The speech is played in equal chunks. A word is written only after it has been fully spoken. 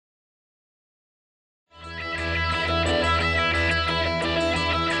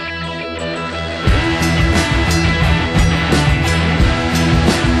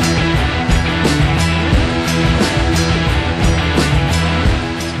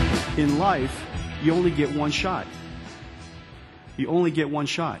in life, you only get one shot. You only get one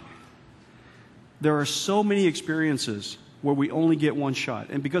shot. There are so many experiences where we only get one shot.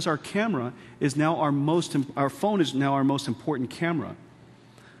 And because our camera is now our phone is now our most important camera,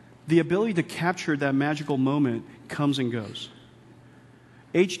 the ability to capture that magical moment comes and goes.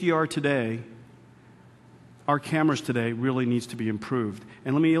 HDR today, our cameras today, really needs to be improved.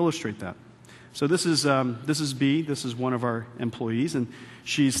 And let me illustrate that. So this is B. This is one of our employees, and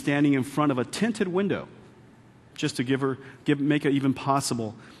she's standing in front of a tinted window, just to make it even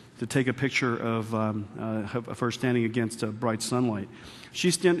possible to take a picture of her standing against bright sunlight.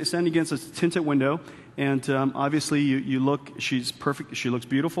 She's standing against a tinted window, and obviously you look. She's perfect. She looks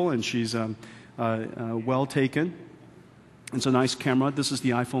beautiful, and she's well taken. It's a nice camera. This is the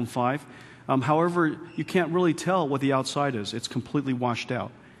iPhone 5. However, you can't really tell what the outside is. It's completely washed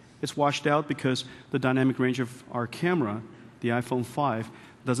out. It's washed out because the dynamic range of our camera, the iPhone 5,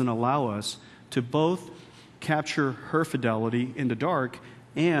 doesn't allow us to both capture her fidelity in the dark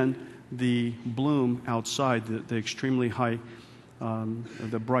and the bloom outside, the extremely high,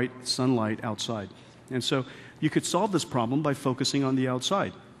 the bright sunlight outside. And so you could solve this problem by focusing on the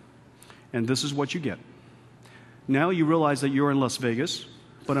outside. And this is what you get. Now you realize that you're in Las Vegas,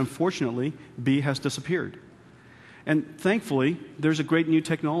 but unfortunately, B has disappeared. And thankfully, there's a great new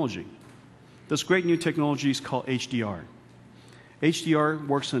technology. This great new technology is called HDR. HDR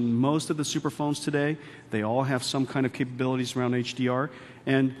works on most of the superphones today. They all have some kind of capabilities around HDR.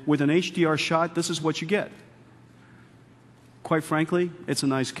 And with an HDR shot, this is what you get. Quite frankly, it's a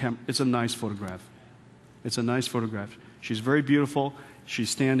nice photograph. It's a nice photograph. She's very beautiful.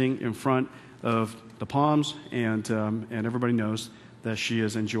 She's standing in front of the palms, and everybody knows that she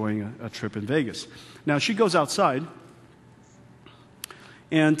is enjoying a trip in Vegas. Now, she goes outside,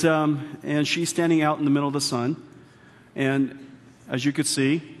 and she's standing out in the middle of the sun, and as you could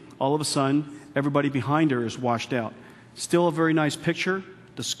see, all of a sudden, everybody behind her is washed out. Still a very nice picture.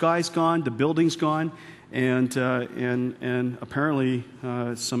 The sky's gone, the building's gone, and apparently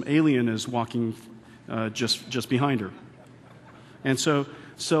some alien is walking just behind her. And so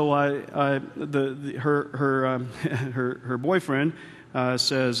her boyfriend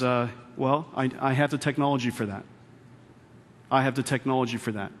says, well, I have the technology for that. I have the technology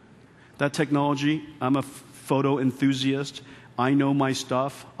for that. That technology, I'm a photo enthusiast. I know my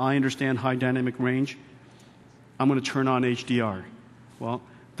stuff. I understand high dynamic range. I'm going to turn on HDR. Well,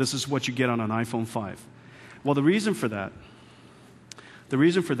 this is what you get on an iPhone 5. Well, the reason for that,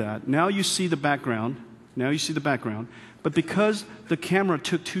 now you see the background, but because the camera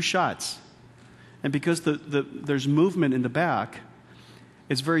took 2 shots, and because there's movement in the back,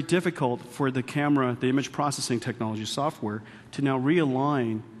 it's very difficult for the camera, the image processing technology software, to now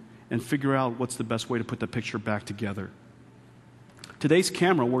realign and figure out what's the best way to put the picture back together. Today's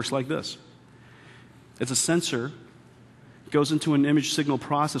camera works like this. It's a sensor, goes into an image signal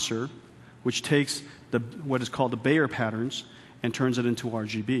processor, which takes what is called the Bayer patterns and turns it into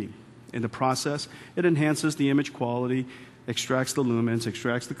RGB. In the process, it enhances the image quality, extracts the lumens,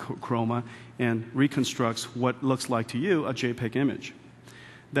 extracts the chroma, and reconstructs what looks like to you a JPEG image.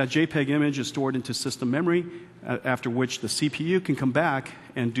 That JPEG image is stored into system memory, after which the CPU can come back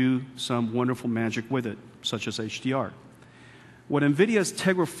and do some wonderful magic with it, such as HDR. What Nvidia's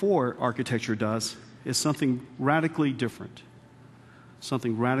Tegra 4 architecture does is something radically different.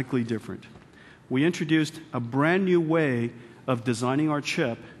 Something radically different. We introduced a brand new way of designing our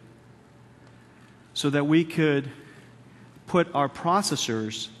chip so that we could put our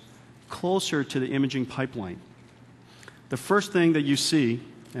processors closer to the imaging pipeline. The first thing that you see,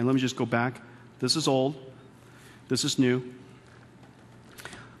 and let me just go back. This is old. This is new.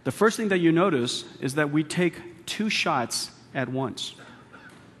 The first thing that you notice is that we take 2 shots at once.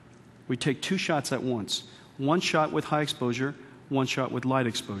 We take 2 shots at once. 1 shot with high exposure, 1 shot with light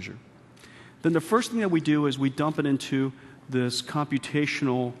exposure. Then the first thing that we do is we dump it into this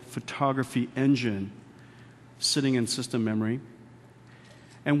computational photography engine sitting in system memory.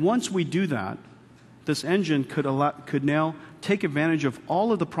 And once we do that, this engine could now take advantage of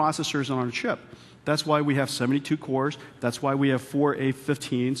all of the processors on our chip. That's why we have 72 cores. That's why we have 4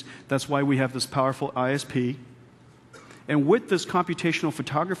 A15s. That's why we have this powerful ISP. And with this computational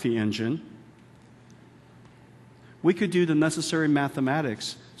photography engine, we could do the necessary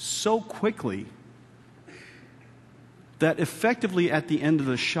mathematics so quickly that effectively at the end of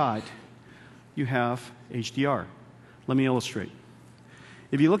the shot, you have HDR. Let me illustrate.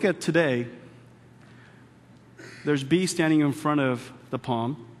 If you look at today, there's B standing in front of the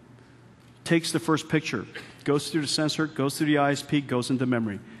palm, takes the first picture, goes through the sensor, goes through the ISP, goes into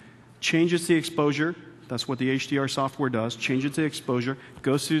memory, changes the exposure. That's what the HDR software does. Changes the exposure,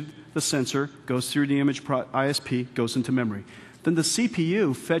 goes through the sensor, goes through the image ISP, goes into memory. Then the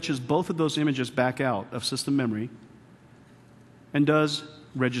CPU fetches both of those images back out of system memory and does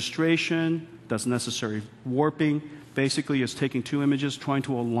registration, does necessary warping. Basically, it's taking two images, trying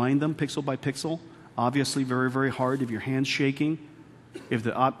to align them pixel by pixel. Obviously, very, very hard if your hand's shaking, if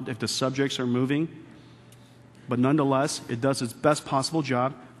the subjects are moving. But nonetheless, it does its best possible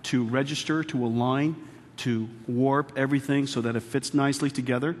job to register, to align, to warp everything so that it fits nicely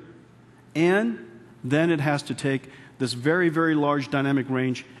together. And then it has to take this very, very large dynamic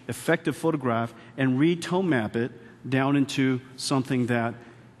range effective photograph and re-tone map it down into something that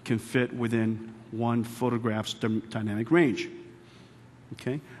can fit within one photograph's dynamic range.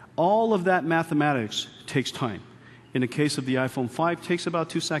 Okay? All of that mathematics takes time. In the case of the iPhone 5, it takes about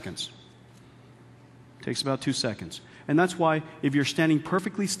 2 seconds. Takes about 2 seconds. And that's why if you're standing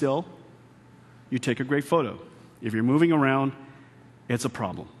perfectly still, you take a great photo. If you're moving around, it's a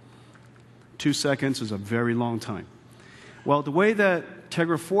problem. 2 seconds is a very long time. Well, the way that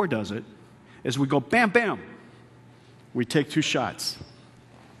Tegra 4 does it is we go bam, bam. We take 2 shots.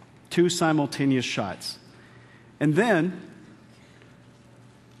 2 simultaneous shots. And then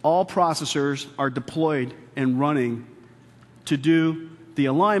all processors are deployed and running to do the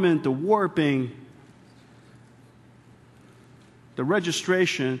alignment, the warping, the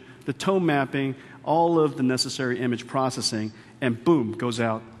registration, the tone mapping, all of the necessary image processing, and boom, goes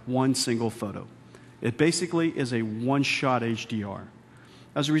out one single photo. It basically is a one-shot HDR.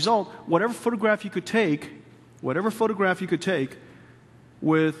 As a result, whatever photograph you could take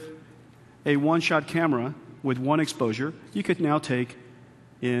with a one-shot camera with one exposure, you could now take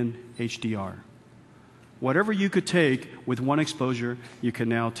in HDR. Whatever you could take with one exposure, you can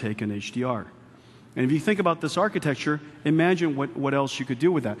now take in HDR. And if you think about this architecture, imagine what else you could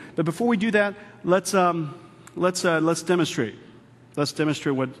do with that. But before we do that, let's demonstrate. Let's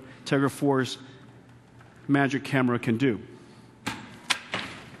demonstrate what Tegra 4's magic camera can do.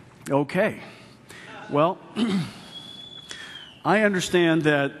 Okay. Well, I understand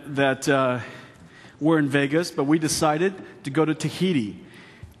that we're in Vegas, but we decided to go to Tahiti.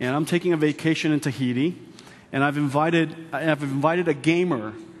 And I'm taking a vacation in Tahiti, and I've invited a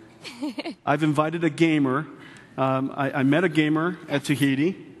gamer. I've invited a gamer. I met a gamer at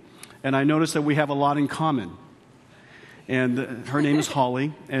Tahiti, and I noticed that we have a lot in common. And her name is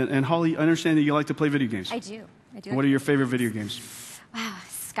Holly. And Holly, I understand that you like to play video games. I do. What are your favorite video games? Wow,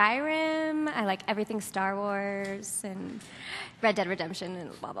 Skyrim. I like everything Star Wars and Red Dead Redemption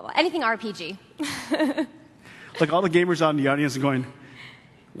and blah, blah, blah. Anything RPG. Like all the gamers out in the audience are going,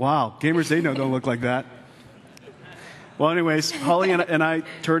 wow, gamers they know don't look like that. Well, anyways, Holly and I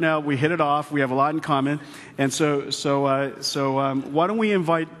turned out, we hit it off. We have a lot in common. And so why don't we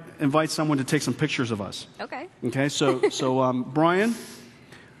invite someone to take some pictures of us? Okay. Okay, so Brian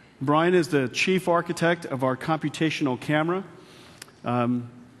is the chief architect of our computational camera.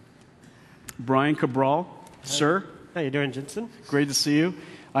 Brian Cabral, sir. How you doing, Jensen? Great to see you.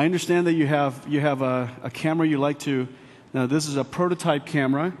 I understand that you have a camera you like to. Now, this is a prototype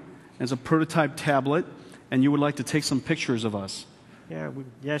camera. It's a prototype tablet, and you would like to take some pictures of us. Yeah,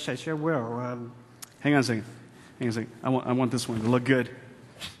 yes, I sure will. Hang on a second. I want this one to look good.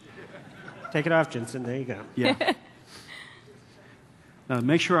 Take it off, Jensen. There you go. Yeah.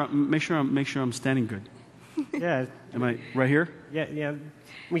 Make sure I'm standing good. Yeah. Am I right here? Yeah.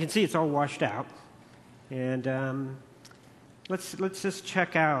 We can see it's all washed out, and let's just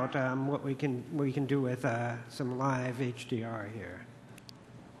check out what we can do with some live HDR here.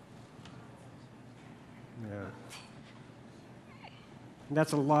 Yeah.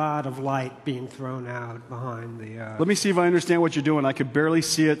 That's a lot of light being thrown out behind the... Let me see if I understand what you're doing. I could barely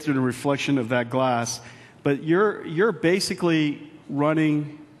see it through the reflection of that glass. But you're basically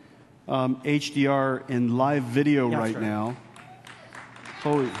running HDR in live video right now.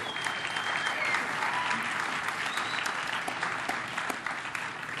 Holy...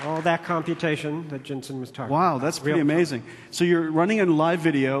 All that computation that Jensen was talking about. Wow, that's pretty amazing. So you're running in live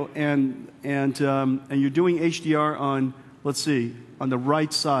video, and you're doing HDR on, let's see, on the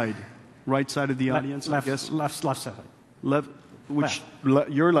right side of the audience, I guess. Left side.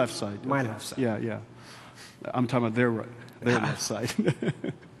 Your left side. My okay. left side. Yeah. I'm talking about their left side.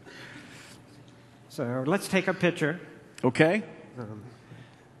 So let's take a picture. Okay.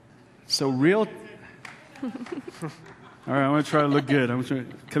 So real. All right, I'm going to try to look good.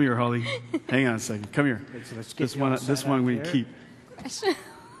 Come here, Holly. Hang on a second. Come here. So let's get this one we can keep.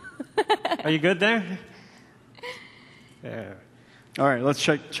 Are you good there? Yeah. All right, let's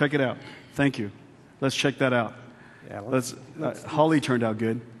check it out. Thank you. Let's check that out. Yeah. Holly turned out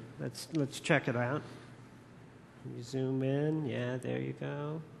good. Let's check it out. You zoom in. Yeah, there you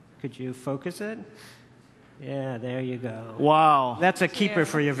go. Could you focus it? Yeah, there you go. Wow. That's a keeper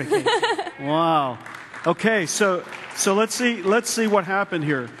for your vacation. Wow. Okay, so let's see what happened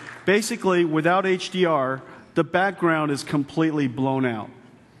here. Basically, without HDR, the background is completely blown out.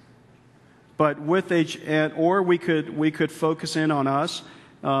 But with or we could focus in on us,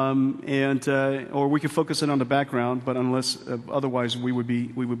 or we could focus in on the background. But unless otherwise, we would be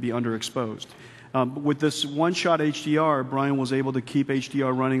underexposed. With this one-shot HDR, Brian was able to keep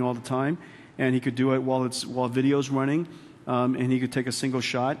HDR running all the time, and he could do it while video's running, and he could take a single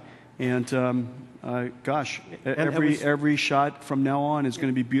shot. And gosh, every shot from now on is going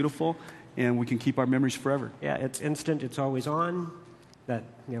to be beautiful, and we can keep our memories forever. Yeah, it's instant. It's always on. That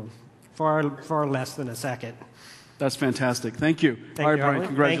far less than a second. That's fantastic. Thank you. Thank All right, you, Brian. Harley.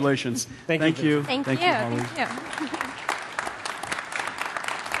 Congratulations. Thank you. Thank you. Harley. Thank you.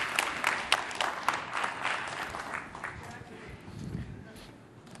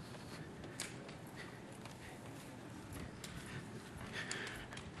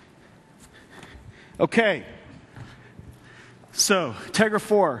 Okay, so Tegra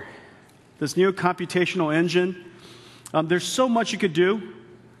 4, this new computational engine. There's so much you could do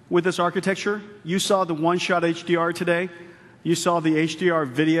with this architecture. You saw the one-shot HDR today. You saw the HDR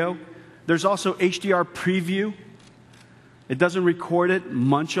video. There's also HDR preview. It doesn't record it,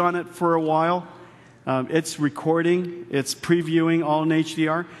 munch on it for a while. It's recording, it's previewing all in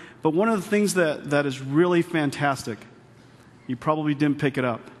HDR. But one of the things that is really fantastic, you probably didn't pick it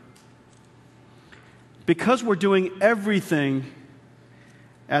up. Because we're doing everything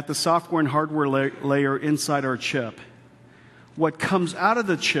at the software and hardware layer inside our chip, what comes out of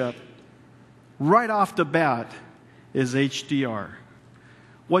the chip right off the bat is HDR.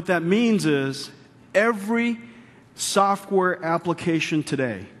 What that means is every software application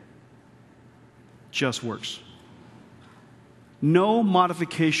today just works. No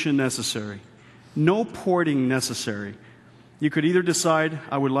modification necessary. No porting necessary. You could either decide,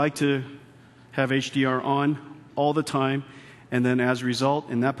 I would like to have HDR on all the time, and then as a result,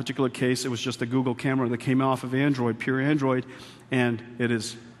 in that particular case, it was just a Google camera that came off of Android, pure Android, and it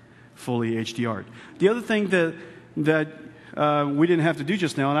is fully HDR'd. The other thing that we didn't have to do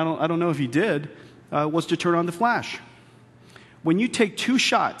just now, and I don't know if he did, was to turn on the flash. When you take two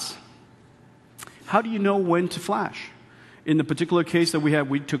shots, how do you know when to flash? In the particular case that we had,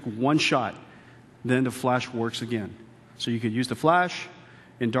 we took one shot, then the flash works again. So you could use the flash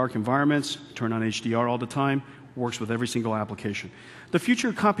in dark environments, turn on HDR all the time, works with every single application. The future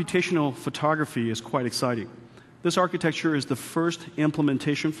of computational photography is quite exciting. This architecture is the first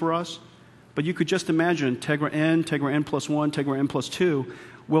implementation for us, but you could just imagine Tegra N+1, Tegra N+2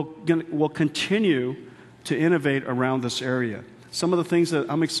 will continue to innovate around this area. Some of the things that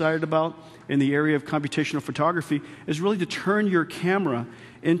I'm excited about in the area of computational photography is really to turn your camera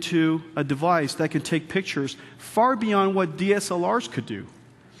into a device that can take pictures far beyond what DSLRs could do.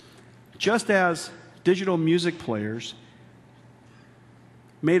 Just as digital music players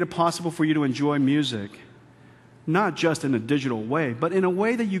made it possible for you to enjoy music, not just in a digital way, but in a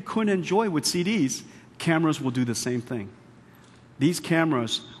way that you couldn't enjoy with CDs, cameras will do the same thing. These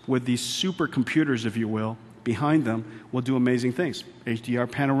cameras, with these supercomputers, if you will, behind them, will do amazing things.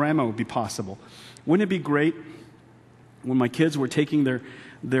 HDR panorama would be possible. Wouldn't it be great when my kids were taking their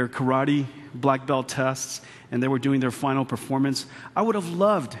karate black belt tests and they were doing their final performance? I would have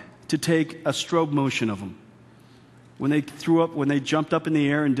loved to take a strobe motion of them. When they jumped up in the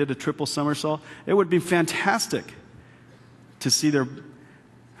air and did a triple somersault, it would be fantastic to see their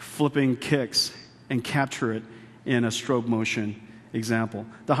flipping kicks and capture it in a strobe motion example.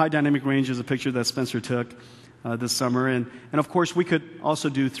 The high dynamic range is a picture that Spencer took this summer, and of course we could also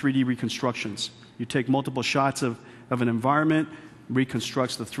do 3D reconstructions. You take multiple shots of an environment,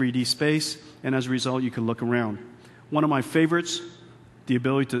 reconstructs the 3D space, and as a result you can look around. One of my favorites, the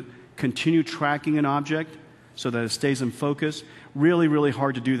ability to continue tracking an object so that it stays in focus. Really, really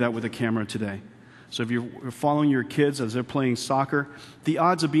hard to do that with a camera today. So if you're following your kids as they're playing soccer, the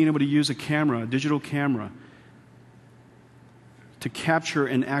odds of being able to use a camera, a digital camera, to capture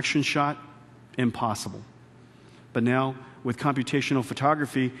an action shot, impossible. But now, with computational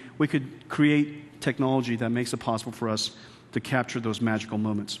photography, we could create technology that makes it possible for us to capture those magical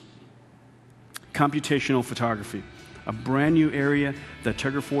moments. Computational photography. A brand new area that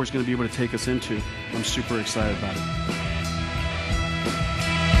Tegra 4 is going to be able to take us into. I'm super excited about it.